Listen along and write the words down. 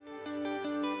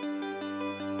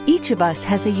Each of us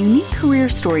has a unique career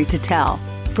story to tell.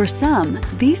 For some,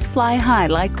 these fly high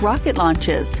like rocket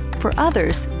launches. For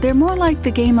others, they're more like the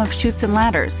game of chutes and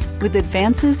ladders, with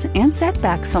advances and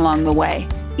setbacks along the way.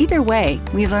 Either way,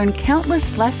 we learn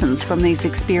countless lessons from these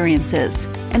experiences.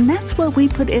 And that's what we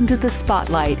put into the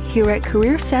spotlight here at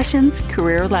Career Sessions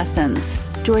Career Lessons.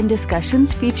 Join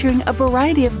discussions featuring a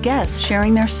variety of guests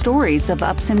sharing their stories of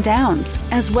ups and downs,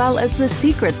 as well as the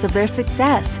secrets of their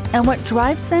success and what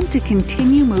drives them to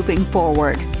continue moving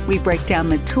forward. We break down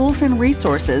the tools and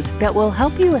resources that will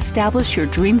help you establish your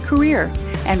dream career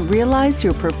and realize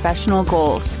your professional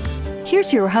goals.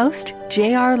 Here's your host,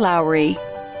 J.R. Lowry.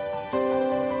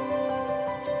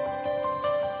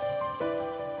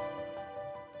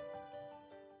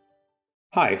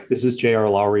 Hi, this is J.R.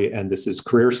 Lowry, and this is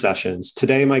Career Sessions.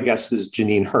 Today, my guest is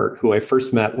Janine Hirt, who I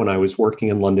first met when I was working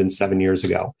in London 7 years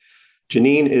ago.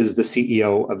 Janine is the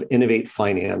CEO of Innovate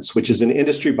Finance, which is an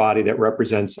industry body that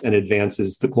represents and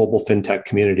advances the global fintech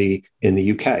community in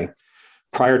the UK.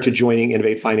 Prior to joining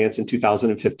Innovate Finance in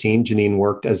 2015, Janine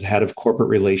worked as head of corporate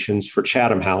relations for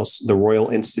Chatham House, the Royal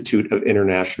Institute of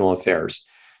International Affairs.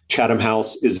 Chatham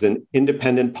House is an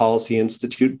independent policy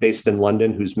institute based in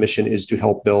London whose mission is to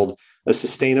help build a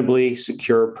sustainably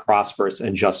secure, prosperous,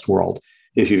 and just world.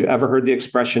 If you've ever heard the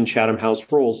expression Chatham House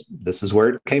rules, this is where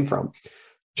it came from.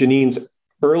 Janine's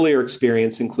earlier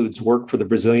experience includes work for the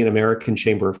Brazilian American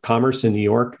Chamber of Commerce in New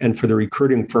York and for the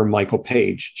recruiting firm Michael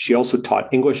Page. She also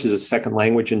taught English as a second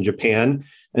language in Japan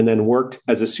and then worked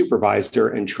as a supervisor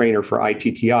and trainer for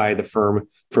ITTI, the firm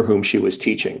for whom she was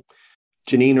teaching.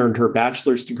 Janine earned her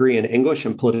bachelor's degree in English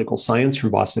and political science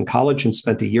from Boston College and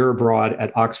spent a year abroad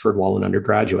at Oxford while an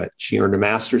undergraduate. She earned a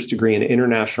master's degree in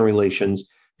international relations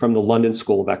from the London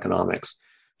School of Economics.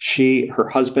 She, her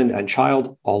husband, and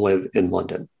child all live in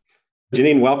London.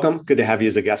 Janine, welcome. Good to have you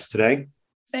as a guest today.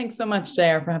 Thanks so much,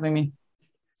 JR, for having me.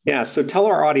 Yeah, so tell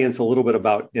our audience a little bit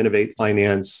about Innovate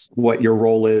Finance, what your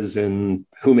role is, and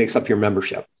who makes up your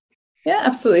membership. Yeah,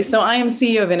 absolutely. So I am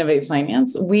CEO of Innovate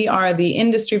Finance. We are the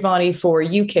industry body for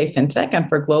UK fintech and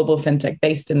for global fintech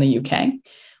based in the UK.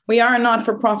 We are a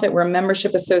not-for-profit, we're a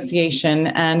membership association,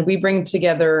 and we bring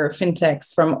together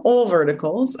fintechs from all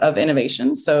verticals of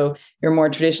innovation. So your more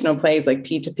traditional plays like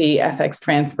P2P, FX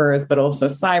transfers, but also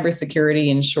cybersecurity,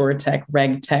 insurtech,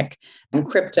 regtech, and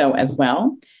crypto as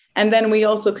well. And then we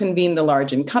also convene the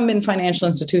large incumbent financial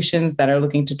institutions that are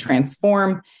looking to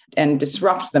transform and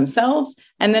disrupt themselves.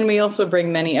 And then we also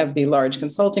bring many of the large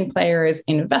consulting players,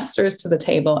 investors to the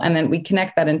table. And then we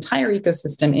connect that entire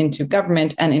ecosystem into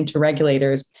government and into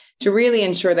regulators to really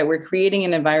ensure that we're creating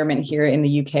an environment here in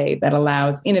the UK that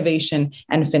allows innovation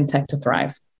and fintech to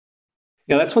thrive.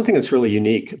 Yeah, that's one thing that's really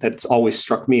unique. That's always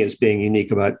struck me as being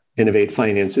unique about Innovate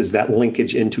Finance is that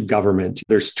linkage into government.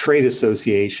 There's trade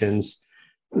associations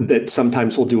that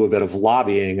sometimes will do a bit of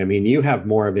lobbying. I mean, you have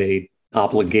more of a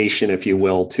obligation, if you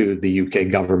will, to the UK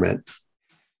government.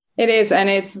 It is. And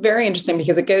it's very interesting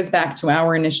because it goes back to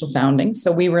our initial founding.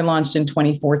 So we were launched in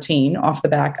 2014 off the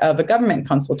back of a government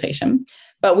consultation,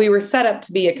 but we were set up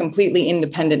to be a completely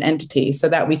independent entity so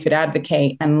that we could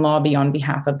advocate and lobby on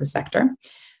behalf of the sector.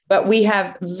 But we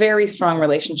have very strong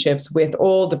relationships with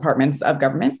all departments of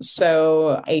government.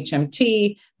 So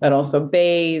HMT, but also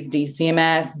BEIS,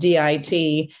 DCMS,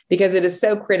 DIT, because it is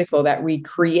so critical that we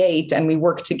create and we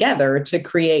work together to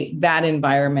create that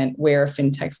environment where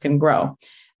fintechs can grow.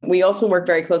 We also work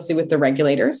very closely with the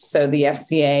regulators, so the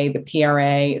FCA, the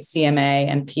PRA, CMA,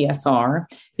 and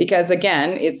PSR, because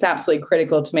again, it's absolutely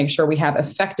critical to make sure we have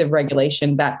effective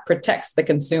regulation that protects the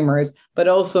consumers, but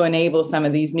also enables some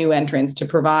of these new entrants to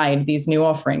provide these new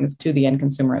offerings to the end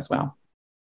consumer as well.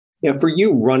 Yeah, for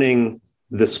you running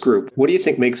this group, what do you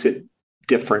think makes it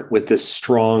different with this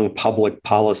strong public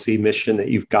policy mission that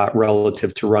you've got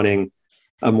relative to running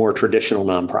a more traditional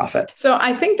nonprofit? So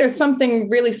I think there's something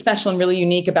really special and really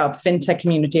unique about the fintech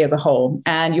community as a whole.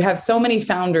 And you have so many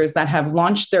founders that have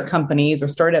launched their companies or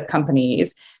started up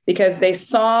companies because they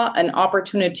saw an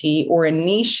opportunity or a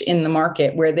niche in the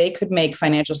market where they could make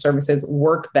financial services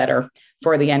work better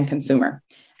for the end consumer.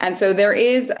 And so there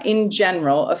is, in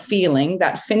general, a feeling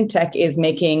that fintech is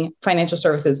making financial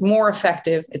services more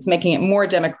effective. It's making it more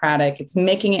democratic. It's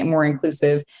making it more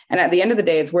inclusive. And at the end of the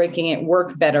day, it's making it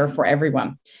work better for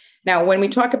everyone. Now, when we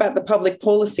talk about the public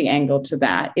policy angle to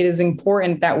that, it is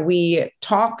important that we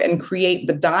talk and create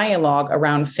the dialogue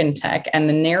around fintech and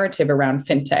the narrative around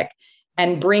fintech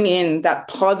and bring in that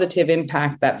positive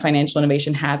impact that financial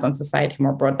innovation has on society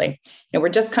more broadly. We're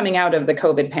just coming out of the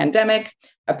COVID pandemic,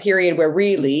 a period where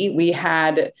really we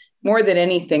had more than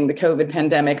anything, the COVID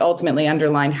pandemic ultimately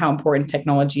underlined how important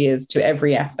technology is to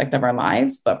every aspect of our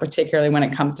lives, but particularly when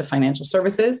it comes to financial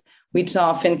services. We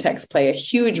saw fintechs play a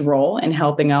huge role in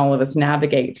helping all of us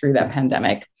navigate through that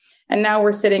pandemic. And now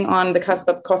we're sitting on the cusp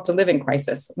of cost of living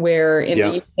crisis, where in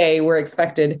the UK, we're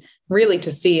expected really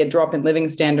to see a drop in living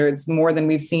standards more than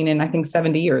we've seen in, I think,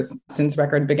 70 years since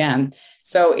record began.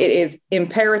 So it is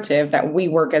imperative that we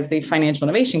work as the financial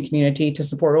innovation community to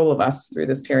support all of us through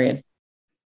this period.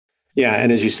 Yeah.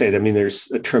 And as you say, I mean,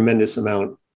 there's a tremendous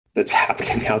amount that's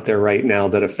happening out there right now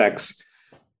that affects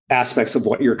aspects of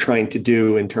what you're trying to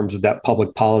do in terms of that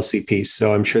public policy piece.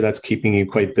 So I'm sure that's keeping you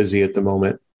quite busy at the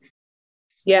moment.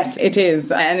 Yes, it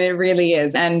is. And it really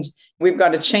is. And we've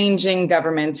got a changing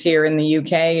government here in the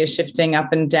UK, is shifting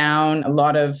up and down, a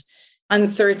lot of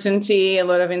uncertainty, a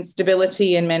lot of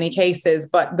instability in many cases.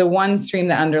 But the one stream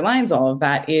that underlines all of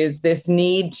that is this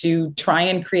need to try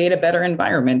and create a better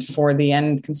environment for the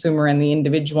end consumer and the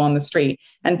individual on the street.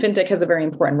 And fintech has a very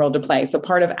important role to play. So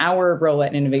part of our role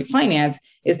at Innovate Finance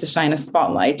is to shine a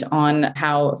spotlight on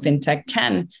how fintech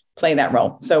can play that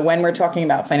role. So when we're talking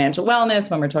about financial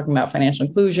wellness, when we're talking about financial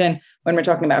inclusion, when we're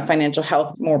talking about financial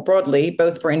health more broadly,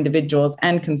 both for individuals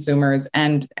and consumers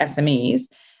and SMEs,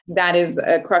 that is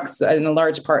a crux and a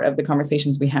large part of the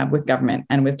conversations we have with government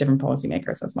and with different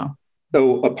policymakers as well.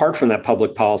 So apart from that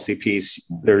public policy piece,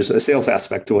 there's a sales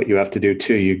aspect to what you have to do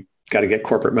too. You got to get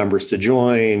corporate members to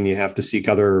join. You have to seek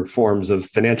other forms of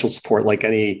financial support like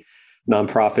any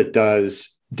nonprofit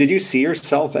does. Did you see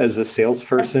yourself as a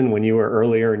salesperson when you were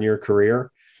earlier in your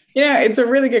career? Yeah, it's a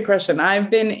really good question. I've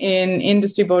been in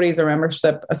industry bodies or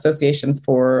membership associations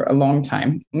for a long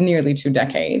time, nearly 2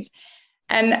 decades.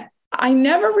 And I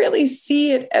never really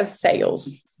see it as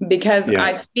sales because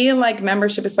I feel like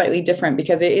membership is slightly different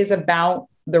because it is about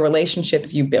the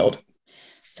relationships you build.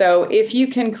 So if you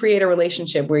can create a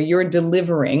relationship where you're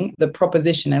delivering the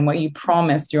proposition and what you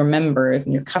promised your members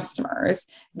and your customers,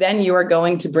 then you are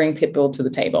going to bring people to the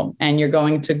table and you're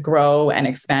going to grow and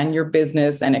expand your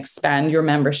business and expand your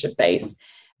membership base.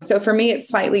 So for me, it's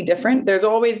slightly different. There's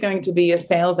always going to be a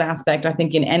sales aspect, I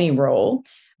think, in any role.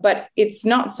 But it's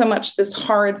not so much this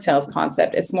hard sales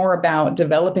concept. It's more about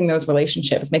developing those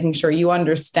relationships, making sure you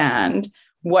understand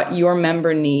what your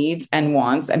member needs and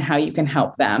wants and how you can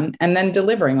help them, and then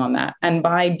delivering on that. And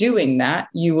by doing that,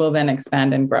 you will then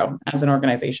expand and grow as an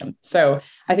organization. So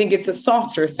I think it's a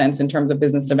softer sense in terms of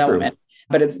business development,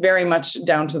 but it's very much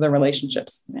down to the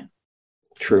relationships. Yeah.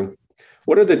 True.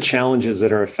 What are the challenges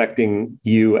that are affecting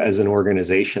you as an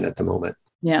organization at the moment?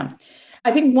 Yeah.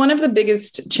 I think one of the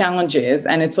biggest challenges,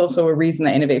 and it's also a reason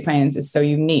that Innovate Finance is so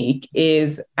unique,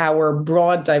 is our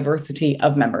broad diversity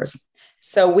of members.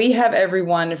 So we have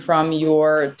everyone from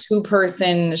your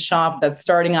 2-person shop that's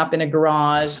starting up in a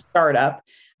garage startup,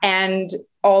 and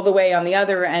all the way on the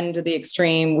other end of the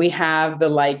extreme, we have the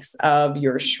likes of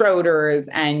your Schroders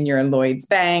and your Lloyd's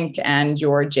Bank and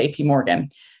your JP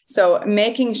Morgan. So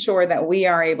making sure that we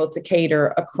are able to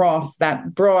cater across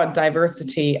that broad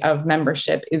diversity of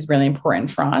membership is really important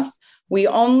for us. We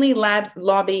only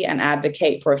lobby and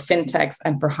advocate for fintechs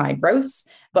and for high growths,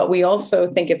 but we also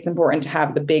think it's important to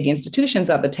have the big institutions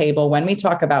at the table when we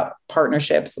talk about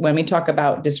partnerships, when we talk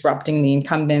about disrupting the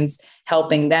incumbents,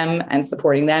 helping them and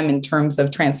supporting them in terms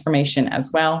of transformation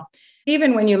as well.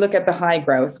 Even when you look at the high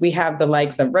growth, we have the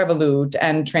likes of Revolut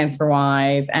and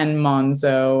TransferWise and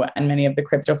Monzo and many of the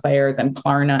crypto players and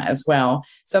Klarna as well.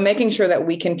 So making sure that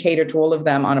we can cater to all of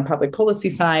them on a public policy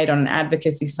side, on an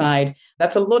advocacy side,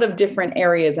 that's a lot of different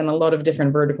areas and a lot of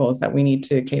different verticals that we need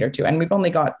to cater to. And we've only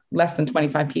got less than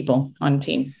 25 people on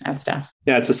team as staff.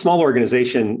 Yeah, it's a small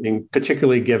organization, and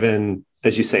particularly given,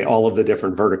 as you say, all of the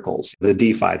different verticals, the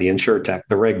DeFi, the InsurTech,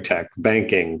 the RegTech,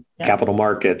 banking, capital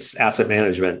markets, asset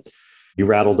management. You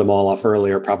rattled them all off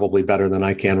earlier, probably better than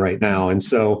I can right now. And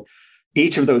so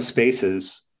each of those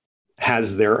spaces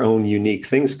has their own unique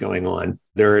things going on.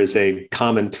 There is a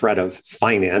common thread of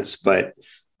finance, but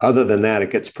other than that, it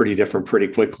gets pretty different pretty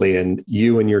quickly. And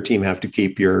you and your team have to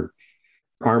keep your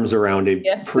arms around a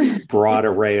pretty broad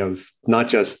array of not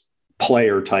just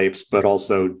player types, but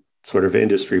also sort of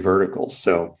industry verticals.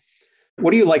 So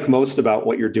what do you like most about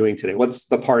what you're doing today? What's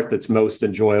the part that's most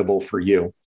enjoyable for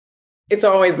you? It's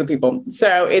always the people.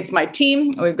 So it's my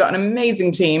team. We've got an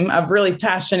amazing team of really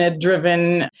passionate,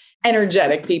 driven,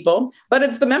 energetic people, but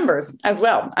it's the members as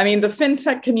well. I mean, the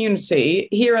fintech community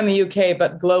here in the UK,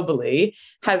 but globally,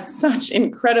 has such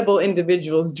incredible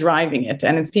individuals driving it.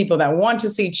 And it's people that want to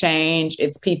see change.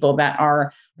 It's people that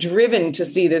are driven to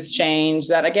see this change,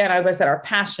 that, again, as I said, are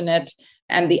passionate.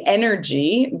 And the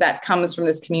energy that comes from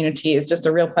this community is just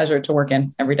a real pleasure to work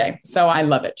in every day. So I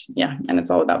love it. Yeah. And it's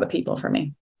all about the people for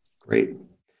me. Great.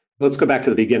 Let's go back to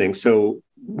the beginning. So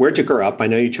where'd you grow up? I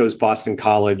know you chose Boston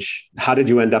College. How did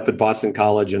you end up at Boston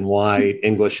College and why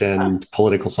English and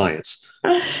political science?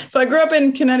 So I grew up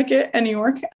in Connecticut and New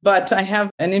York, but I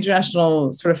have an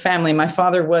international sort of family. My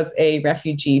father was a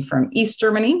refugee from East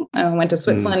Germany. I went to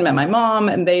Switzerland, met my mom,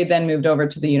 and they then moved over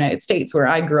to the United States where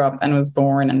I grew up and was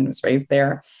born and was raised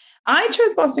there. I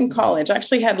chose Boston College. I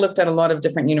actually had looked at a lot of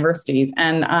different universities,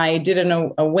 and I did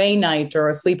an away night or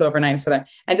a sleepover night so that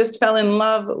I just fell in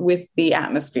love with the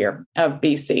atmosphere of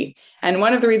BC. And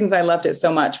one of the reasons I loved it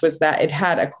so much was that it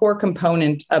had a core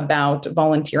component about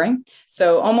volunteering.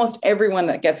 So almost everyone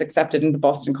that gets accepted into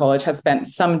Boston College has spent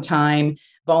some time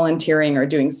volunteering or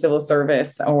doing civil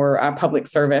service or public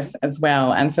service as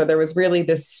well. And so there was really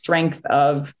this strength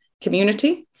of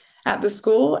community at the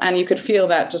school. And you could feel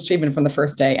that just even from the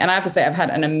first day. And I have to say, I've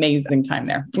had an amazing time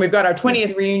there. We've got our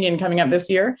 20th reunion coming up this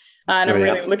year. And I'm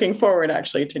really looking forward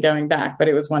actually to going back, but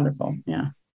it was wonderful. Yeah.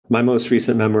 My most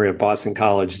recent memory of Boston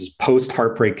College is post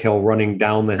Heartbreak Hill, running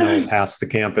down the hill past the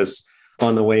campus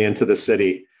on the way into the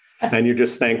city. And you're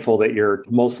just thankful that you're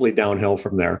mostly downhill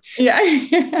from there. Yeah,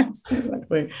 yes,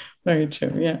 exactly. Very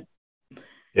true. Yeah.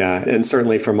 Yeah. And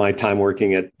certainly from my time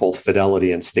working at both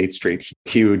Fidelity and State Street,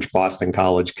 huge Boston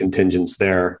College contingents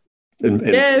there in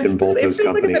both those companies. It's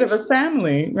like a bit of a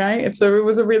family, right? It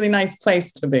was a really nice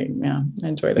place to be. Yeah. I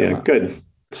enjoyed it a lot. Good.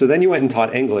 So then you went and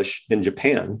taught English in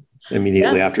Japan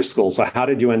immediately after school. So how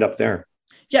did you end up there?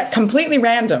 Yeah, completely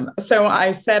random. So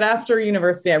I said after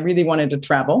university, I really wanted to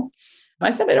travel. I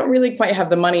said, I don't really quite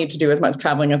have the money to do as much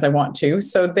traveling as I want to.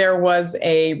 So there was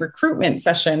a recruitment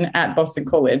session at Boston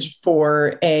College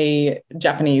for a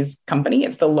Japanese company.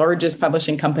 It's the largest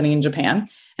publishing company in Japan.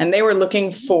 And they were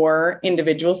looking for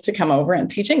individuals to come over and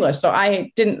teach English. So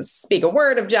I didn't speak a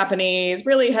word of Japanese,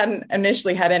 really hadn't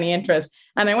initially had any interest.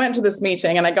 And I went to this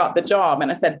meeting and I got the job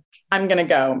and I said, I'm going to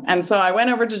go. And so I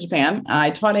went over to Japan. I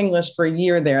taught English for a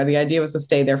year there. The idea was to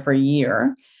stay there for a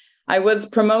year. I was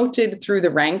promoted through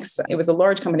the ranks. It was a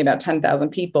large company, about 10,000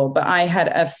 people, but I had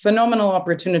a phenomenal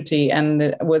opportunity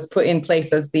and was put in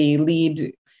place as the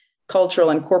lead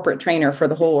cultural and corporate trainer for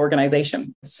the whole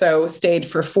organization. So stayed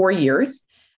for 4 years,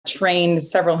 trained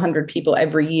several hundred people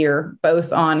every year,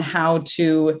 both on how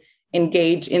to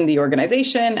engage in the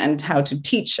organization and how to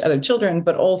teach other children,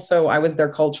 but also I was their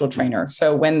cultural trainer.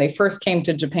 So when they first came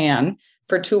to Japan,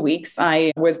 for 2 weeks,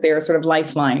 I was their sort of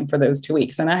lifeline for those 2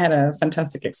 weeks. And I had a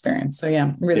fantastic experience.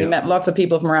 So really met lots of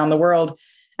people from around the world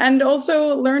and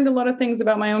also learned a lot of things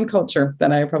about my own culture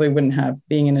that I probably wouldn't have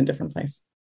being in a different place.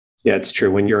 Yeah, it's true.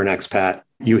 When you're an expat,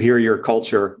 you hear your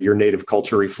culture, your native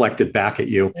culture reflected back at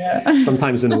you,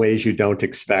 sometimes in ways you don't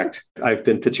expect. I've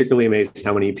been particularly amazed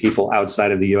how many people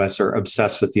outside of the US are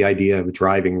obsessed with the idea of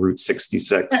driving Route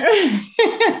 66.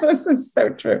 This is so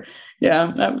true.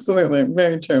 Yeah, absolutely.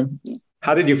 Very true.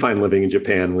 How did you find living in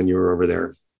Japan when you were over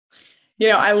there?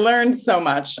 I learned so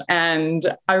much and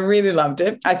I really loved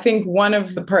it. I think one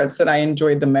of the parts that I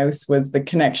enjoyed the most was the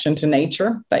connection to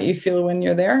nature that you feel when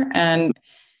you're there. And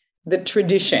the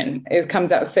tradition, it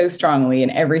comes out so strongly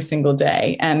in every single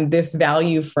day. And this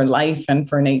value for life and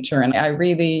for nature. And I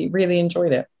really, really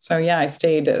enjoyed it. So I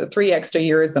stayed 3 extra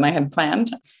years than I had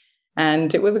planned.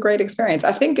 And it was a great experience.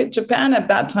 I think Japan at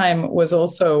that time was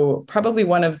also probably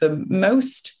one of the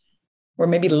most or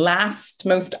maybe last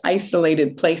most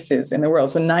isolated places in the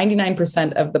world. So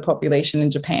 99% of the population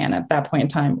in Japan at that point in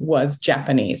time was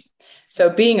Japanese. So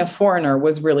being a foreigner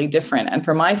was really different. And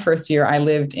for my first year, I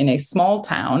lived in a small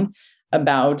town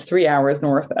about 3 hours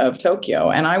north of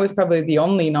Tokyo. And I was probably the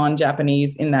only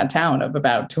non-Japanese in that town of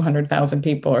about 200,000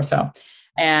 people or so.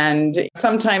 And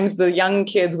sometimes the young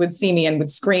kids would see me and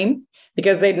would scream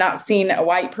because they'd not seen a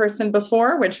white person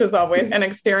before, which was always an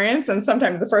experience. And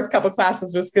sometimes the first couple of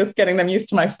classes was just getting them used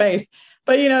to my face.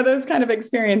 But, those kind of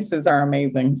experiences are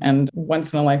amazing and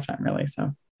once in a lifetime, really.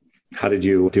 So how did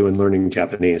you do in learning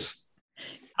Japanese?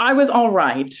 I was all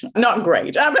right, not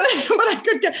great, but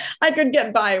I could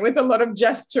get by with a lot of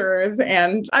gestures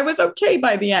and I was okay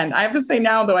by the end. I have to say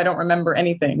now, though, I don't remember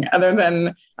anything other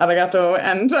than arigato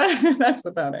and that's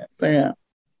about it. So,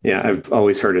 Yeah, I've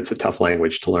always heard it's a tough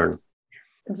language to learn.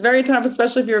 It's very tough,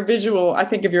 especially if you're a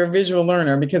visual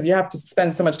learner, because you have to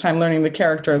spend so much time learning the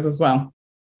characters as well.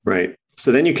 Right.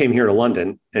 So then you came here to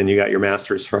London and you got your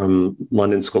master's from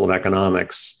London School of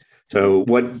Economics. So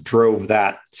what drove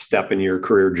that step in your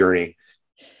career journey?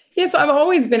 Yes, I've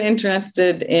always been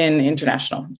interested in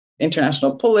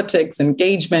international politics,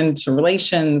 engagement,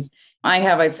 relations.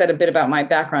 I said a bit about my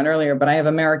background earlier, but I have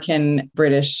American,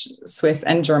 British, Swiss,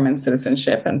 and German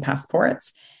citizenship and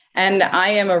passports. And I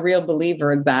am a real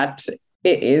believer that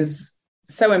it is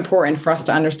so important for us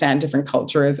to understand different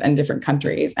cultures and different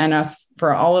countries, and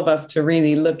for all of us to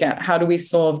really look at how do we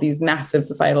solve these massive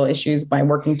societal issues by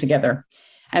working together.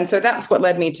 And so that's what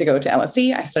led me to go to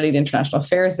LSE. I studied international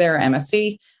affairs there,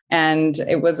 MSc, and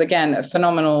it was, again, a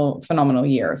phenomenal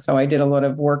year. So I did a lot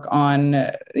of work on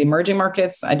the emerging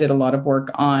markets. I did a lot of work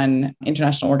on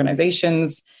international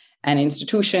organizations and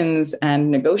institutions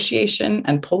and negotiation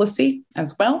and policy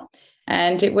as well.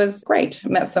 And it was great. I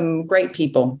met some great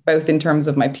people, both in terms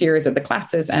of my peers at the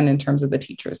classes and in terms of the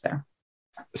teachers there.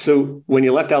 So when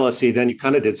you left LSE, then you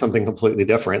kind of did something completely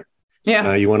different.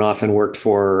 Yeah. You went off and worked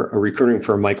for a recruiting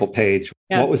firm, Michael Page.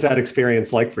 Yeah. What was that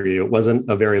experience like for you? It wasn't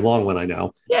a very long one, I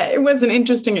know. Yeah, it was an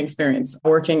interesting experience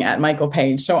working at Michael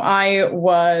Page. So I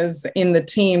was in the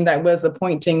team that was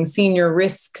appointing senior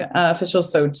risk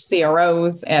officials, so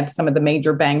CROs at some of the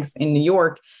major banks in New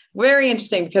York. Very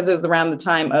interesting because it was around the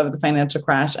time of the financial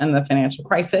crash and the financial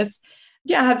crisis.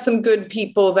 Yeah, I had some good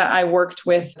people that I worked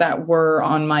with that were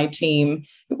on my team.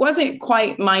 It wasn't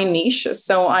quite my niche,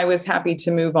 so I was happy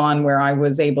to move on where I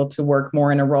was able to work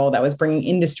more in a role that was bringing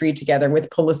industry together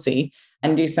with policy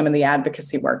and do some of the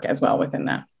advocacy work as well within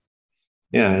that.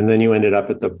 Yeah, and then you ended up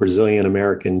at the Brazilian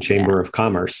American Chamber of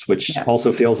Commerce, which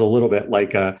also feels a little bit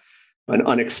like an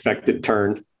unexpected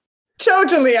turn.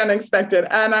 Totally unexpected.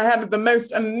 And I had the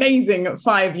most amazing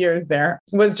 5 years there.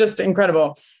 It was just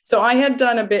incredible. So I had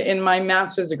done a bit in my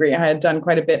master's degree. I had done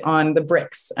quite a bit on the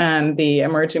BRICS and the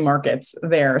emerging markets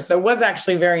there. So was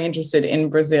actually very interested in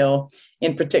Brazil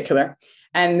in particular.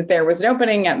 And there was an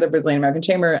opening at the Brazilian American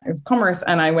Chamber of Commerce,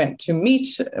 and I went to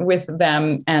meet with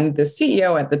them. And the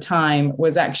CEO at the time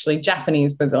was actually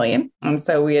Japanese Brazilian. And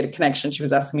so we had a connection. She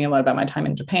was asking me a lot about my time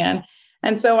in Japan.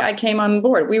 And so I came on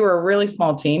board. We were a really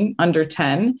small team, under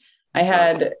 10. I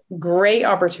had great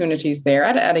opportunities there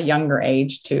at a younger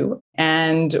age too,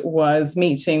 and was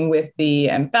meeting with the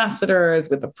ambassadors,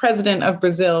 with the president of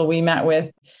Brazil. We met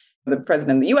with the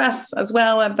president of the US as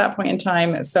well at that point in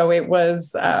time. So it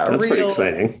was That's pretty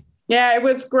exciting. Yeah, it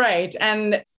was great.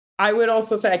 And I would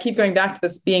also say, I keep going back to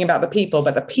this being about the people,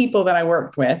 but the people that I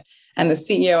worked with and the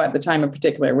CEO at the time in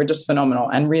particular were just phenomenal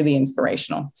and really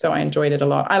inspirational. So I enjoyed it a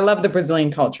lot. I love the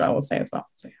Brazilian culture, I will say as well.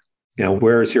 So, yeah.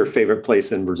 Where's your favorite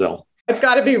place in Brazil? It's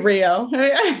got to be Rio.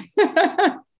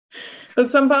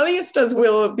 Some Paulistas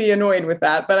will be annoyed with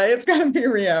that, but it's got to be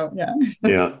Rio. Yeah.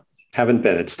 Yeah. Haven't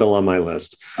been. It's still on my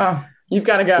list. Oh, you've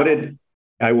got to go.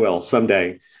 I will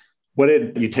someday. What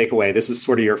did you take away? This is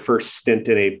sort of your first stint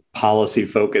in a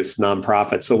policy-focused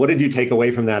nonprofit. So what did you take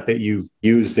away from that you've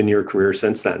used in your career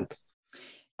since then?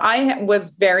 I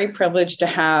was very privileged to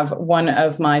have one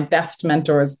of my best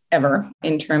mentors ever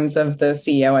in terms of the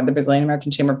CEO at the Brazilian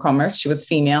American Chamber of Commerce. She was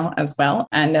female as well,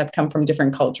 and had come from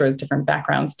different cultures, different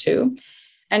backgrounds too.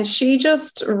 And she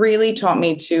just really taught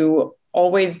me to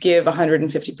always give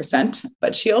 150%.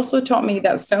 But she also taught me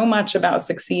that so much about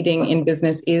succeeding in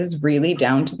business is really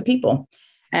down to the people.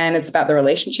 And it's about the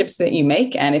relationships that you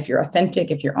make. And if you're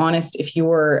authentic, if you're honest, if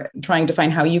you're trying to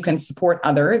find how you can support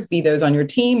others, be those on your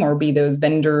team or be those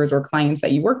vendors or clients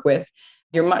that you work with,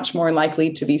 you're much more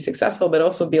likely to be successful, but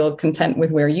also feel content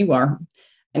with where you are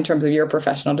in terms of your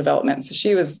professional development. So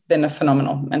she has been a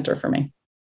phenomenal mentor for me.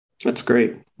 That's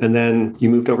great. And then you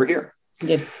moved over here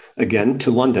again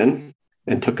to London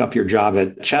and took up your job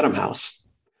at Chatham House.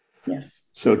 Yes.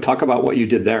 So talk about what you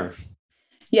did there.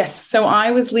 Yes. So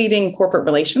I was leading corporate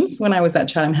relations when I was at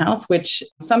Chatham House, which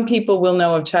some people will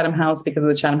know of Chatham House because of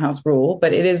the Chatham House rule,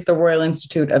 but it is the Royal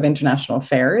Institute of International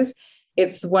Affairs.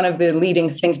 It's one of the leading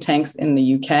think tanks in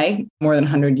the UK, more than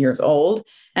 100 years old,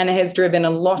 and it has driven a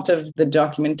lot of the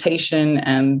documentation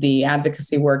and the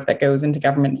advocacy work that goes into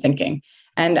government thinking.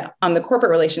 And on the corporate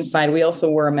relations side, we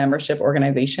also were a membership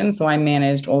organization. So I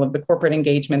managed all of the corporate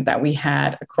engagement that we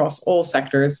had across all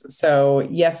sectors. So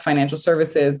yes, financial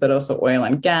services, but also oil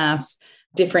and gas,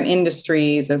 different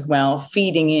industries as well,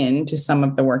 feeding into some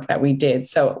of the work that we did.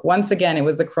 So once again, it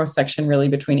was the cross section really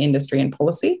between industry and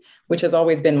policy, which has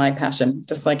always been my passion,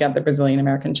 just like at the Brazilian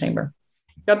American Chamber.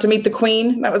 Got to meet the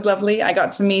Queen. That was lovely. I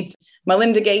got to meet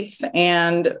Melinda Gates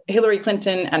and Hillary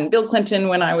Clinton and Bill Clinton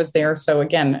when I was there. So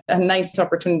again, a nice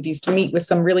opportunities to meet with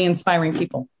some really inspiring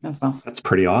people as well. That's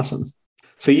pretty awesome.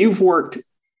 So you've worked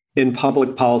in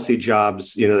public policy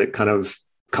jobs, that kind of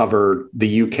cover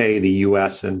the UK, the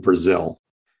US, and Brazil.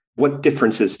 What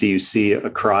differences do you see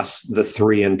across the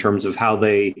three in terms of how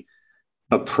they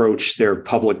approach their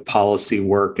public policy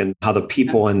work and how the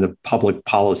people in the public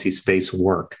policy space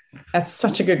work? That's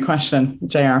such a good question,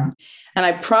 JR. And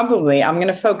I'm going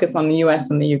to focus on the US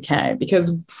and the UK,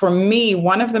 because for me,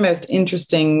 one of the most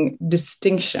interesting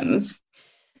distinctions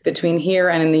between here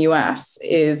and in the US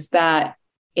is that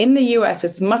In the US,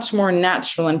 it's much more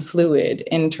natural and fluid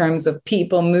in terms of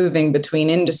people moving between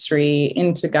industry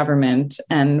into government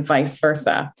and vice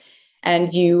versa.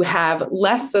 And you have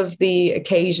less of the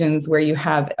occasions where you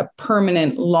have a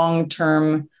permanent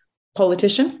long-term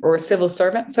politician or a civil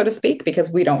servant, so to speak,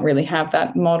 because we don't really have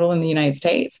that model in the United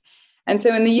States. And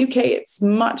so in the UK, it's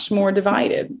much more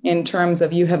divided in terms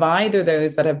of you have either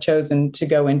those that have chosen to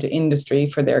go into industry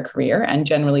for their career and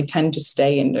generally tend to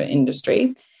stay in the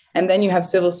industry. And then you have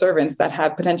civil servants that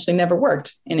have potentially never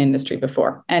worked in industry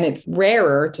before. And it's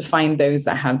rarer to find those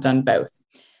that have done both.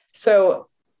 So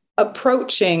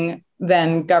approaching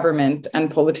then government and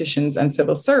politicians and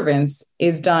civil servants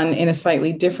is done in a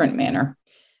slightly different manner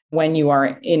when you are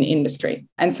in industry.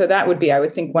 And so that would be, I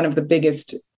would think, one of the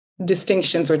biggest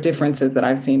distinctions or differences that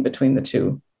I've seen between the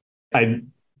two. I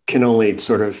can only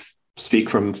sort of speak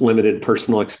from limited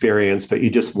personal experience, but you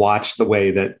just watch the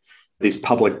way that these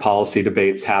public policy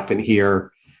debates happen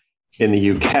here in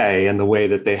the UK and the way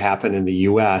that they happen in the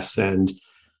US. And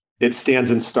it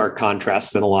stands in stark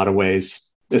contrast in a lot of ways,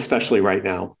 especially right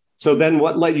now. So then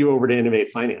what led you over to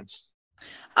Innovate Finance?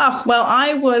 Oh, well,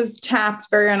 I was tapped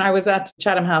and I was at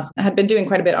Chatham House. I had been doing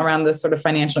quite a bit around this sort of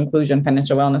financial inclusion,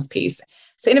 financial wellness piece.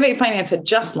 So Innovate Finance had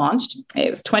just launched.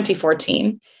 It was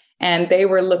 2014. And they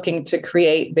were looking to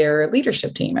create their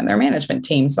leadership team and their management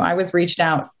team. So I was reached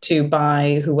out to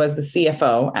by who was the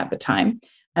CFO at the time.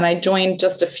 And I joined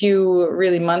just a few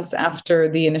really months after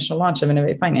the initial launch of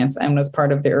Innovate Finance and was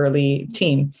part of the early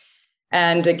team.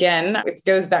 And again, it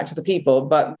goes back to the people,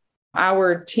 but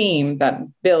our team that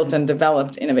built and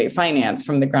developed Innovate Finance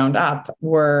from the ground up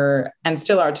were, and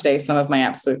still are today, some of my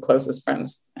absolute closest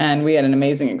friends. And we had an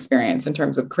amazing experience in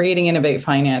terms of creating Innovate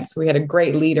Finance. We had a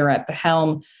great leader at the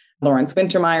helm, Lawrence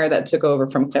Wintermeyer, that took over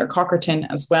from Claire Cockerton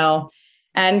as well.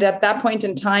 And at that point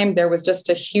in time, there was just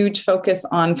a huge focus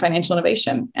on financial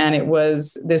innovation. And it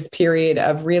was this period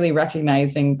of really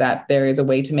recognizing that there is a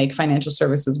way to make financial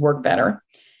services work better.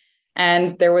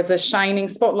 And there was a shining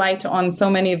spotlight on so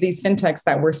many of these fintechs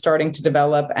that were starting to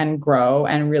develop and grow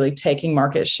and really taking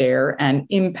market share and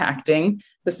impacting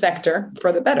the sector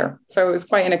for the better. So it was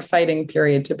quite an exciting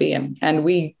period to be in. And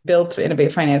we built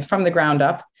Innovate Finance from the ground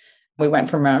up. We went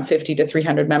from around 50 to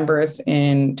 300 members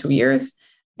in 2 years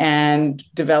and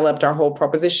developed our whole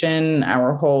proposition,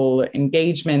 our whole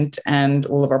engagement, and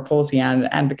all of our policy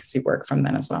and advocacy work from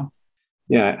then as well.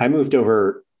 Yeah, I moved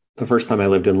over the first time I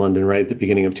lived in London, right at the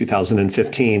beginning of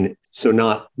 2015. So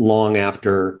not long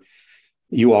after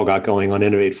you all got going on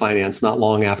Innovate Finance, not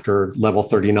long after Level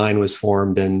 39 was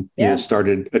formed and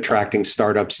started attracting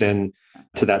startups in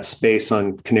to that space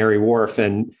on Canary Wharf.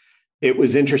 And it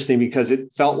was interesting because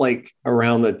it felt like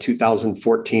around the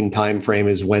 2014 timeframe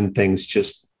is when things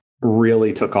just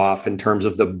really took off in terms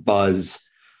of the buzz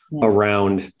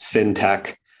around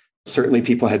fintech. Certainly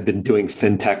people had been doing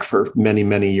fintech for many,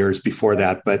 many years before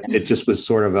that, but it just was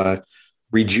sort of a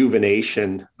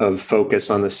rejuvenation of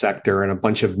focus on the sector and a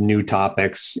bunch of new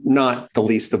topics, not the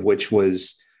least of which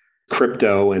was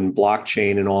crypto and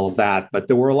blockchain and all of that. But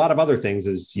there were a lot of other things,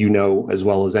 as you know, as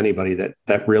well as anybody,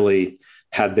 that really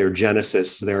had their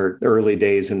genesis, their early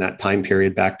days in that time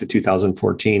period back to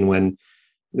 2014, when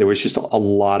there was just a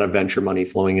lot of venture money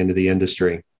flowing into the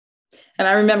industry. And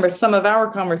I remember some of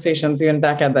our conversations, even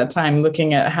back at that time,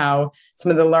 looking at how some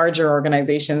of the larger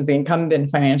organizations, the incumbent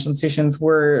financial institutions,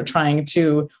 were trying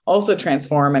to also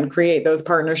transform and create those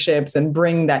partnerships and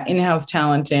bring that in-house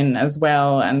talent in as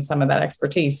well, and some of that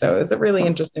expertise. So it was a really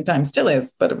interesting time, still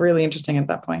is, but really interesting at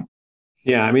that point.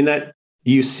 Yeah, I mean, that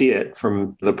you see it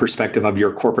from the perspective of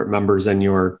your corporate members and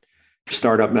your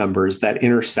startup members, that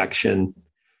intersection,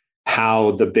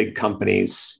 how the big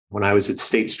companies, when I was at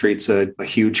State Street's a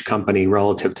huge company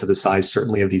relative to the size,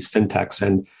 certainly, of these fintechs,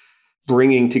 and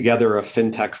bringing together a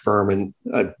fintech firm and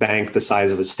a bank the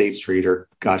size of a State Street, or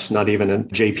not even a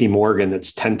JP Morgan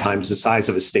that's 10 times the size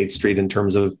of a State Street in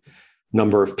terms of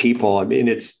number of people. I mean,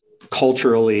 it's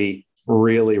culturally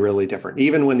really, really different.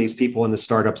 Even when these people in the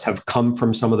startups have come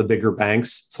from some of the bigger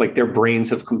banks, it's like their brains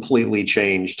have completely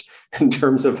changed in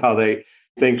terms of how they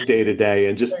think day to day,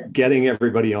 and just getting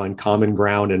everybody on common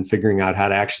ground and figuring out how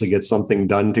to actually get something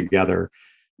done together,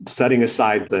 setting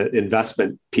aside the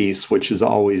investment piece, which is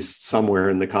always somewhere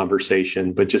in the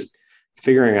conversation, but just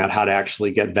figuring out how to actually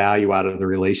get value out of the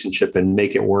relationship and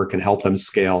make it work and help them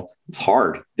scale. It's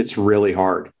hard. It's really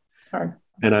hard. It's hard.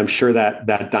 And I'm sure that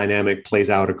that dynamic plays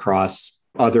out across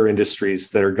other industries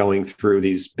that are going through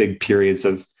these big periods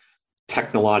of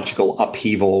technological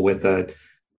upheaval with a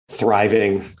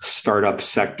thriving startup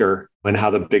sector and how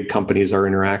the big companies are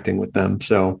interacting with them.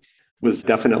 So it was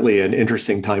definitely an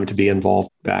interesting time to be involved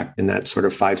back in that sort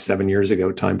of 5-7 years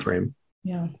ago timeframe.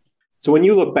 Yeah. So when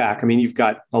you look back, I mean, you've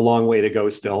got a long way to go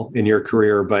still in your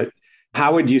career, but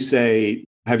how would you say,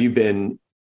 have you been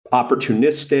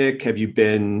opportunistic? Have you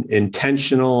been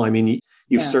intentional? I mean,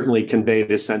 you've certainly conveyed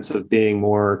a sense of being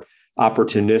more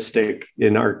opportunistic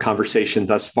in our conversation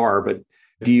thus far, but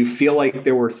do you feel like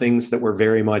there were things that were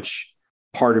very much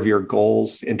part of your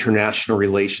goals? International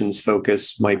relations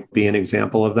focus might be an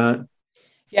example of that.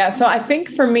 Yeah. So I think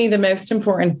for me, the most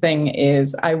important thing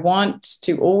is I want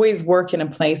to always work in a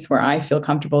place where I feel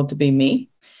comfortable to be me.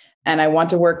 And I want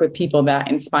to work with people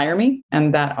that inspire me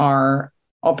and that are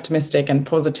optimistic and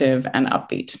positive and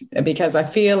upbeat, because I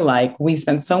feel like we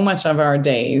spend so much of our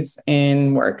days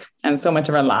in work and so much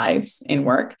of our lives in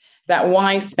work that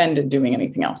why spend it doing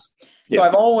anything else? So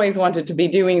I've always wanted to be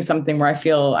doing something where I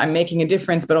feel I'm making a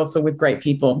difference, but also with great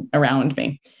people around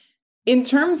me. In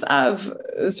terms of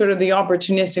sort of the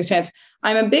opportunistic chance,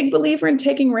 I'm a big believer in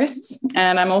taking risks.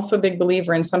 And I'm also a big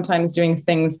believer in sometimes doing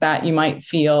things that you might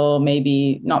feel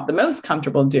maybe not the most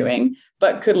comfortable doing,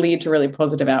 but could lead to really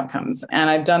positive outcomes. And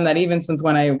I've done that even since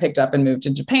when I picked up and moved to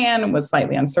Japan. It was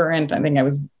slightly uncertain. I think I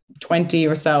was 20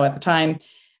 or so at the time.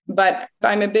 But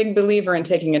I'm a big believer in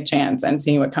taking a chance and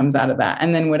seeing what comes out of that.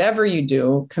 And then whatever you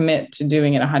do, commit to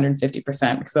doing it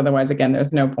 150%, because otherwise, again,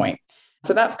 there's no point.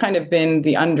 So that's kind of been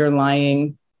the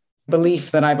underlying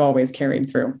belief that I've always carried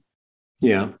through.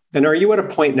 Yeah. And are you at a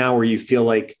point now where you feel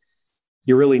like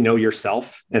you really know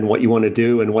yourself and what you want to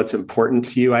do and what's important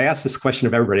to you? I asked this question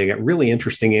of everybody. I got really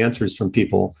interesting answers from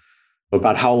people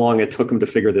about how long it took them to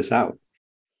figure this out.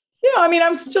 I mean,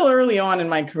 I'm still early on in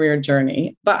my career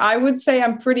journey, but I would say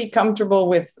I'm pretty comfortable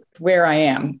with where I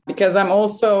am because I'm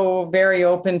also very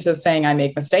open to saying I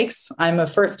make mistakes. I'm a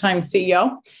first-time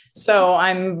CEO, so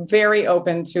I'm very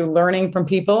open to learning from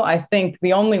people. I think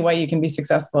the only way you can be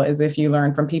successful is if you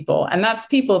learn from people, and that's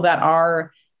people that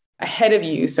are ahead of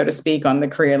you, so to speak, on the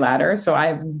career ladder. So I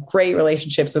have great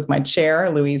relationships with my chair,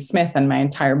 Louise Smith, and my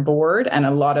entire board, and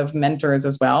a lot of mentors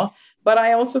as well. But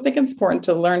I also think it's important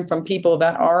to learn from people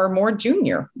that are more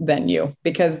junior than you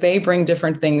because they bring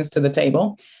different things to the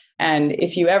table. And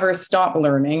if you ever stop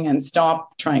learning and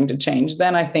stop trying to change,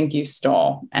 then I think you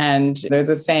stall. And there's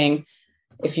a saying,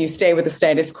 if you stay with the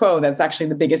status quo, that's actually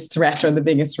the biggest threat or the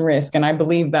biggest risk. And I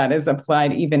believe that is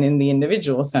applied even in the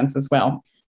individual sense as well.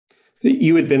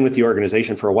 You had been with the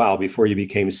organization for a while before you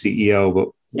became CEO, but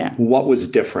what was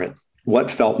different?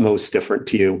 What felt most different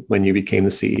to you when you became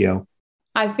the CEO?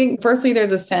 I think, firstly,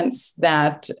 there's a sense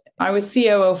that I was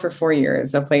COO for 4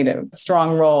 years. I played a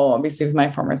strong role, obviously, with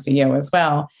my former CEO as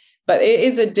well. But it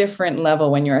is a different level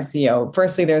when you're a CEO.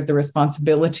 Firstly, there's the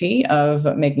responsibility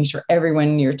of making sure everyone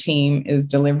in your team is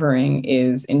delivering,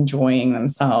 is enjoying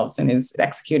themselves, and is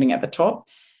executing at the top.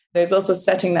 There's also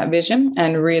setting that vision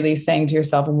and really saying to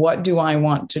yourself, what do I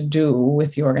want to do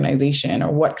with the organization,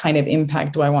 or what kind of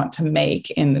impact do I want to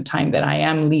make in the time that I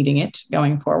am leading it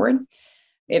going forward?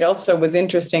 It also was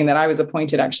interesting that I was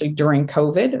appointed actually during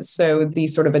COVID. So the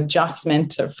sort of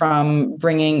adjustment from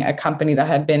bringing a company that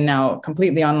had been now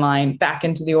completely online back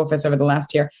into the office over the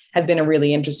last year has been a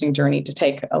really interesting journey to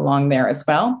take along there as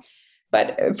well.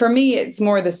 But for me, it's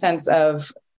more the sense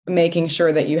of making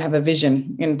sure that you have a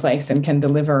vision in place and can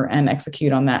deliver and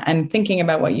execute on that, and thinking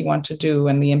about what you want to do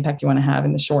and the impact you want to have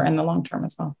in the short and the long term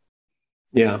as well.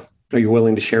 Yeah. Are you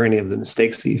willing to share any of the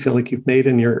mistakes that you feel like you've made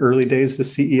in your early days as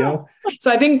CEO?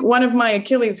 So I think one of my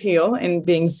Achilles heel in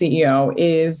being CEO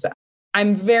is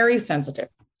I'm very sensitive.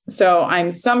 So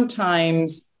I'm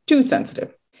sometimes too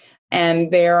sensitive.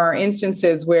 And there are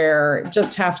instances where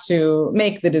just have to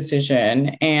make the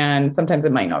decision. And sometimes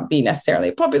it might not be necessarily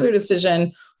a popular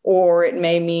decision, or it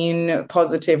may mean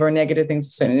positive or negative things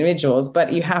for certain individuals,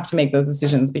 but you have to make those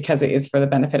decisions because it is for the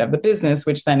benefit of the business,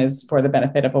 which then is for the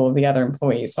benefit of all of the other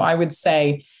employees. So I would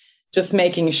say just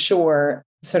making sure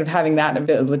sort of having that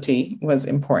ability was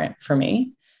important for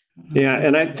me. Yeah.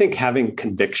 And I think having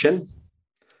conviction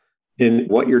in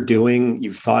what you're doing,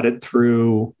 you've thought it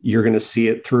through, you're going to see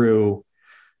it through.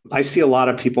 I see a lot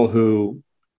of people who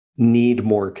need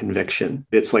more conviction.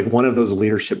 It's like one of those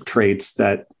leadership traits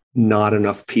that not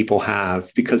enough people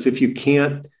have, because if you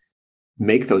can't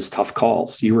make those tough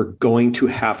calls, you are going to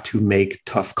have to make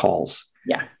tough calls.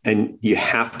 Yeah. And you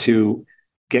have to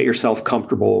get yourself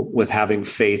comfortable with having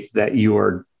faith that you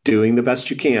are doing the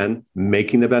best you can,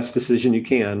 making the best decision you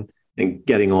can, and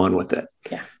getting on with it.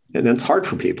 Yeah. And that's hard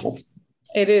for people.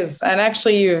 It is. And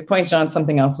actually, you pointed on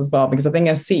something else as well, because I think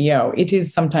as CEO, it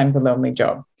is sometimes a lonely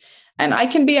job. And I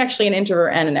can be actually an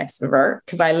introvert and an extrovert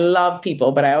because I love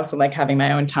people, but I also like having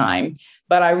my own time.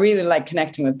 but I really like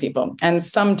connecting with people. And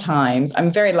sometimes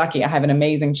I'm very lucky. I have an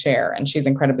amazing chair and she's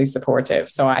incredibly supportive.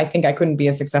 So I think I couldn't be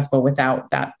as successful without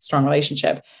that strong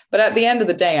relationship. But at the end of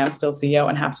the day, I'm still CEO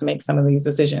and have to make some of these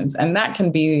decisions. And that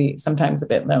can be sometimes a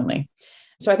bit lonely.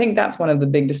 So I think that's one of the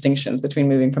big distinctions between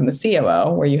moving from the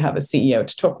COO, where you have a CEO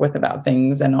to talk with about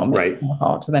things and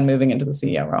almost to then moving into the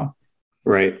CEO role.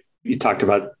 Right. You talked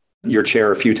about your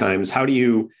chair a few times. How do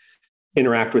you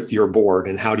interact with your board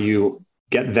and how do you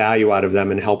get value out of them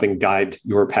in helping guide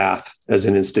your path as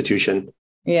an institution?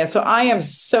 Yeah, so I am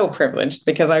so privileged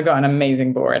because I've got an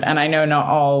amazing board. And I know not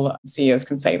all CEOs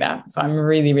can say that. So I'm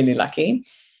really, really lucky.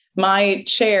 My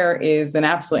chair is an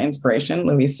absolute inspiration,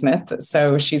 Louise Smith.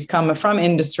 So she's come from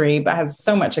industry, but has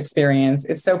so much experience,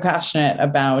 is so passionate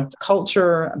about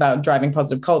culture, about driving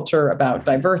positive culture, about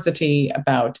diversity,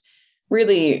 about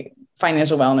really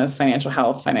financial wellness, financial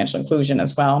health, financial inclusion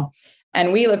as well.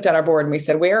 And we looked at our board and we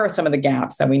said, where are some of the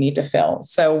gaps that we need to fill?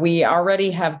 So we already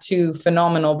have two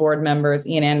phenomenal board members,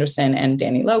 Ian Anderson and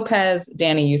Danny Lopez.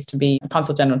 Danny used to be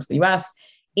Consul General to the US.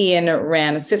 Ian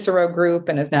ran a Cicero group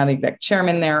and is now the exec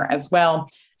chairman there as well.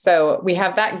 So we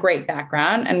have that great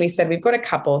background. And we said, we've got a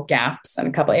couple gaps and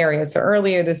a couple areas. So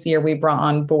earlier this year, we brought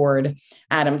on board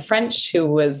Adam French, who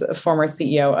was a former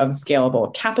CEO of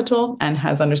Scalable Capital and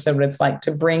has understood what it's like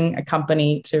to bring a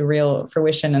company to real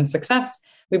fruition and success.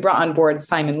 We brought on board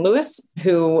Simon Lewis,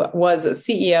 who was a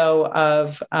CEO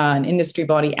of an industry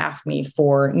body, AFME,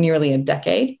 for nearly a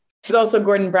decade. He's also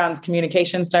Gordon Brown's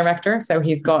communications director, so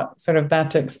he's got sort of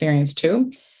that experience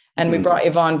too. And we brought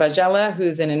Yvonne Bajella,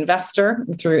 who's an investor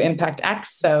through Impact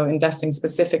X, so investing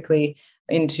specifically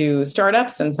into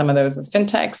startups and some of those as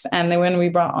fintechs. And then when we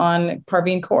brought on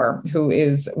Parveen Kaur, who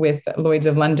is with Lloyd's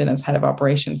of London as head of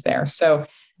operations there. So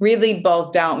really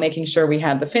bulked out, making sure we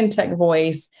had the fintech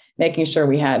voice, making sure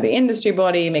we had the industry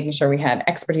body, making sure we had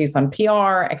expertise on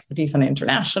PR, expertise on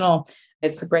international.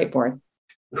 It's a great board.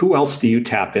 Who else do you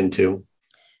tap into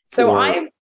for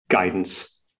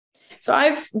guidance? So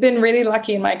I've been really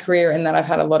lucky in my career in that I've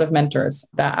had a lot of mentors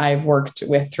that I've worked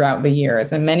with throughout the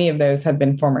years, and many of those have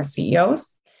been former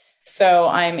CEOs. So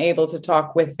I'm able to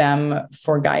talk with them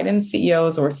for guidance,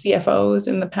 CEOs or CFOs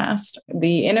in the past.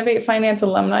 The Innovate Finance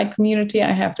alumni community,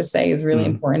 I have to say, is really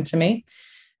important to me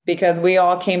because we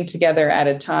all came together at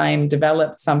a time,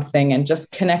 developed something, and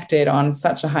just connected on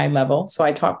such a high level. So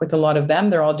I talk with a lot of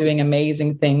them. They're all doing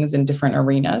amazing things in different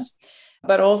arenas,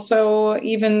 but also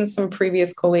even some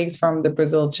previous colleagues from the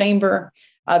Brazil Chamber,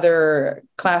 other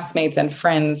classmates and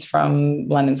friends from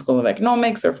London School of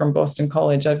Economics or from Boston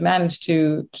College. I've managed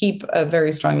to keep a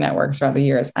very strong network throughout the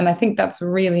years. And I think that's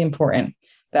really important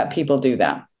that people do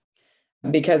that.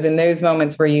 Because in those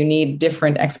moments where you need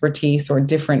different expertise or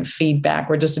different feedback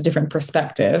or just a different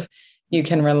perspective, you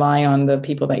can rely on the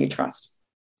people that you trust.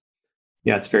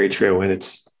 Yeah, it's very true. And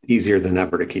it's easier than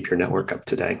ever to keep your network up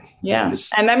today. Yeah.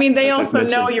 And I mean, they also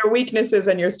know your weaknesses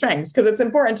and your strengths because it's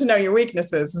important to know your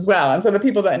weaknesses as well. And so the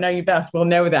people that know you best will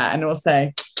know that and will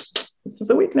say, this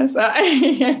is a weakness.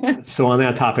 So on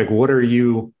that topic, what are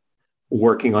you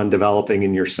working on developing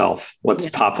in yourself? What's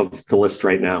top of the list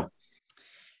right now?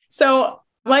 So,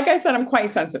 like I said, I'm quite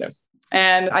sensitive.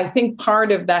 And I think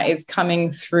part of that is coming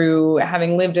through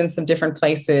having lived in some different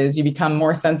places. You become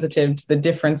more sensitive to the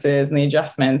differences and the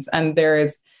adjustments. And there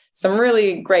is some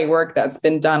really great work that's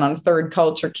been done on third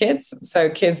culture kids. So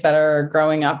kids that are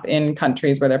growing up in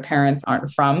countries where their parents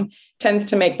aren't from tends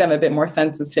to make them a bit more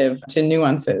sensitive to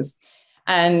nuances.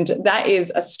 And that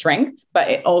is a strength, but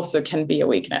it also can be a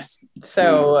weakness.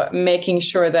 So making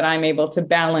sure that I'm able to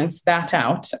balance that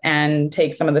out and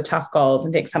take some of the tough calls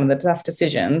and take some of the tough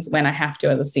decisions when I have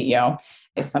to as a CEO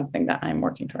is something that I'm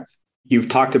working towards. You've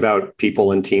talked about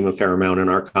people and team a fair amount in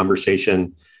our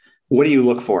conversation. What do you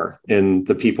look for in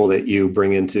the people that you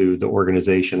bring into the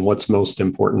organization? What's most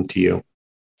important to you?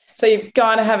 So you've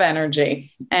got to have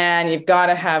energy and you've got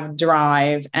to have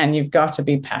drive and you've got to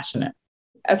be passionate.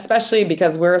 Especially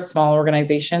because we're a small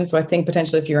organization. So I think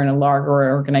potentially if you're in a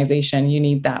larger organization, you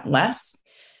need that less.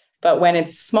 But when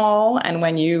it's small and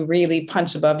when you really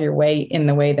punch above your weight in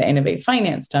the way that Innovate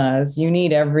Finance does, you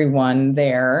need everyone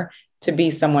there to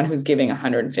be someone who's giving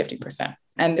 150%.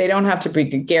 And they don't have to be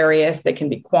gregarious, they can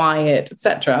be quiet,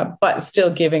 etc., but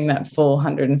still giving that full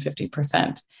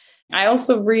 150%. I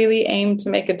also really aim to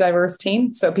make a diverse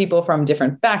team. So people from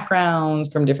different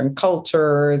backgrounds, from different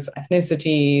cultures,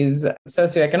 ethnicities,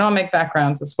 socioeconomic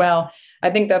backgrounds as well.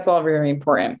 I think that's all very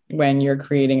important when you're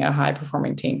creating a high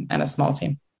performing team and a small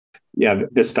team. Yeah,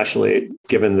 especially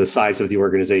given the size of the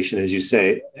organization, as you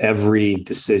say, every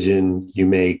decision you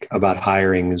make about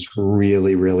hiring is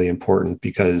really, really important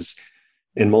because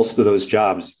in most of those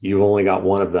jobs, you've only got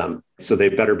one of them. So they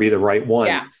better be the right one.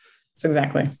 Yeah, that's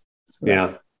exactly.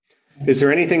 Yeah. Is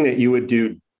there anything that you would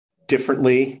do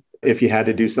differently if you had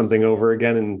to do something over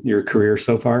again in your career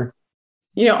so far?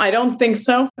 I don't think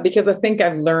so, because I think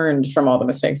I've learned from all the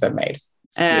mistakes I've made.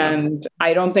 And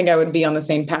I don't think I would be on the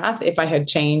same path if I had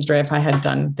changed or if I had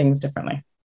done things differently.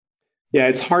 Yeah,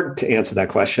 it's hard to answer that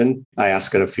question. I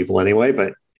ask it of people anyway,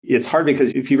 but it's hard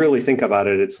because if you really think about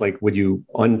it, it's like, would you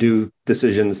undo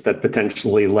decisions that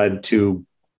potentially led to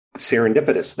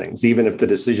serendipitous things, even if the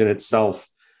decision itself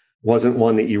wasn't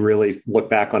one that you really look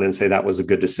back on and say that was a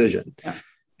good decision? Yeah.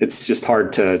 It's just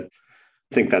hard to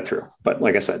think that through. But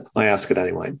like I said, I ask it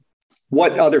anyway.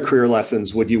 What other career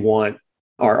lessons would you want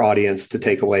our audience to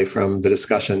take away from the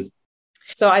discussion?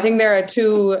 So I think there are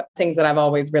two things that I've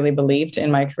always really believed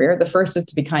in my career. The first is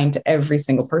to be kind to every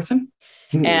single person.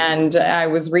 And I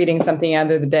was reading something the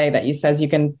other day that says you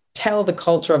can tell the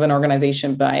culture of an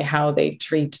organization by how they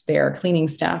treat their cleaning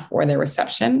staff or their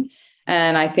reception.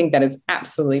 And I think that is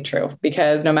absolutely true,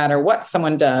 because no matter what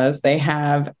someone does, they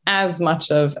have as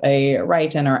much of a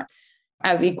right and are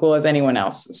as equal as anyone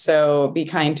else. So be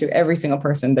kind to every single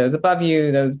person, those above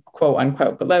you, those quote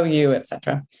unquote below you,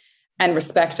 etc. And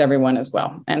respect everyone as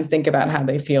well. And think about how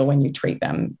they feel when you treat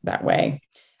them that way.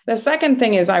 The second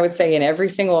thing is, I would say in every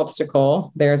single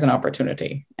obstacle, there's an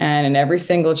opportunity. And in every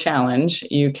single challenge,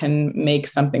 you can make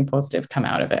something positive come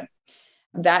out of it.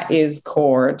 That is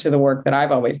core to the work that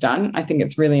I've always done. I think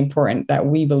it's really important that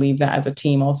we believe that as a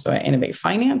team, also at Innovate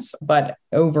Finance, but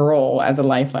overall as a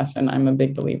life lesson, I'm a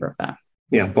big believer of that.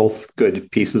 Yeah, both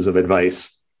good pieces of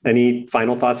advice. Any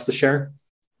final thoughts to share?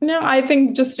 No, I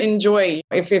think just enjoy.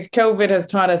 If COVID has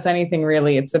taught us anything,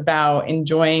 really, it's about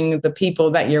enjoying the people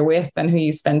that you're with and who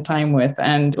you spend time with.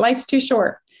 And life's too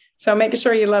short. So make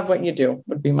sure you love what you do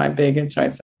would be my big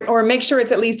advice. Or make sure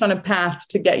it's at least on a path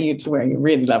to get you to where you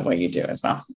really love what you do as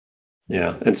well.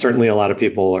 Yeah. And certainly a lot of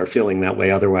people are feeling that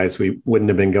way. Otherwise, we wouldn't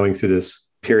have been going through this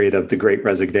period of the great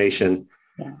resignation,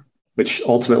 which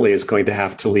ultimately is going to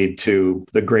have to lead to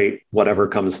the great whatever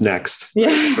comes next.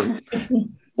 Yeah.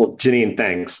 Well, Janine,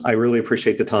 thanks. I really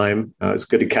appreciate the time. It's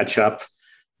good to catch up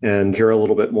and hear a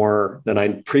little bit more than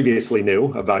I previously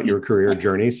knew about your career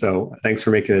journey. So thanks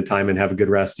for making the time, and have a good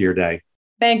rest of your day.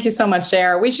 Thank you so much,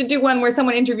 JR. We should do one where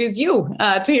someone interviews you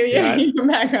to hear your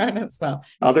background as well.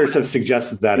 Others have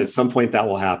suggested that at some point that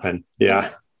will happen.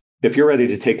 Yeah. If you're ready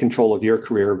to take control of your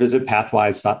career, visit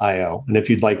pathwise.io. And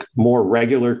if you'd like more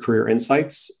regular career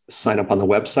insights, sign up on the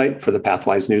website for the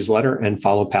Pathwise newsletter and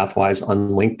follow Pathwise on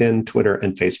LinkedIn, Twitter,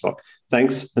 and Facebook.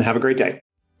 Thanks, and have a great day.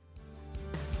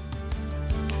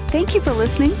 Thank you for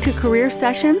listening to Career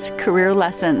Sessions, Career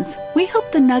Lessons. We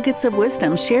hope the nuggets of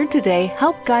wisdom shared today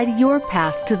help guide your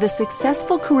path to the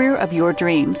successful career of your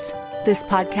dreams. This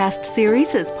podcast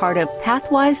series is part of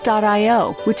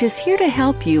Pathwise.io, which is here to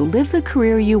help you live the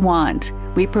career you want.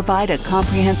 We provide a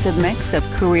comprehensive mix of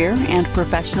career and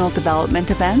professional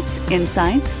development events,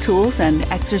 insights, tools, and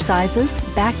exercises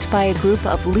backed by a group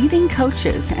of leading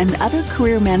coaches and other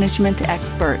career management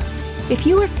experts. If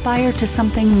you aspire to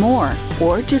something more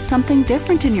or just something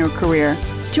different in your career,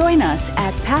 join us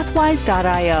at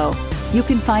Pathwise.io. You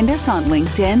can find us on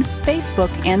LinkedIn, Facebook,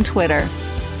 and Twitter.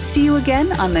 See you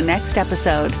again on the next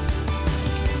episode.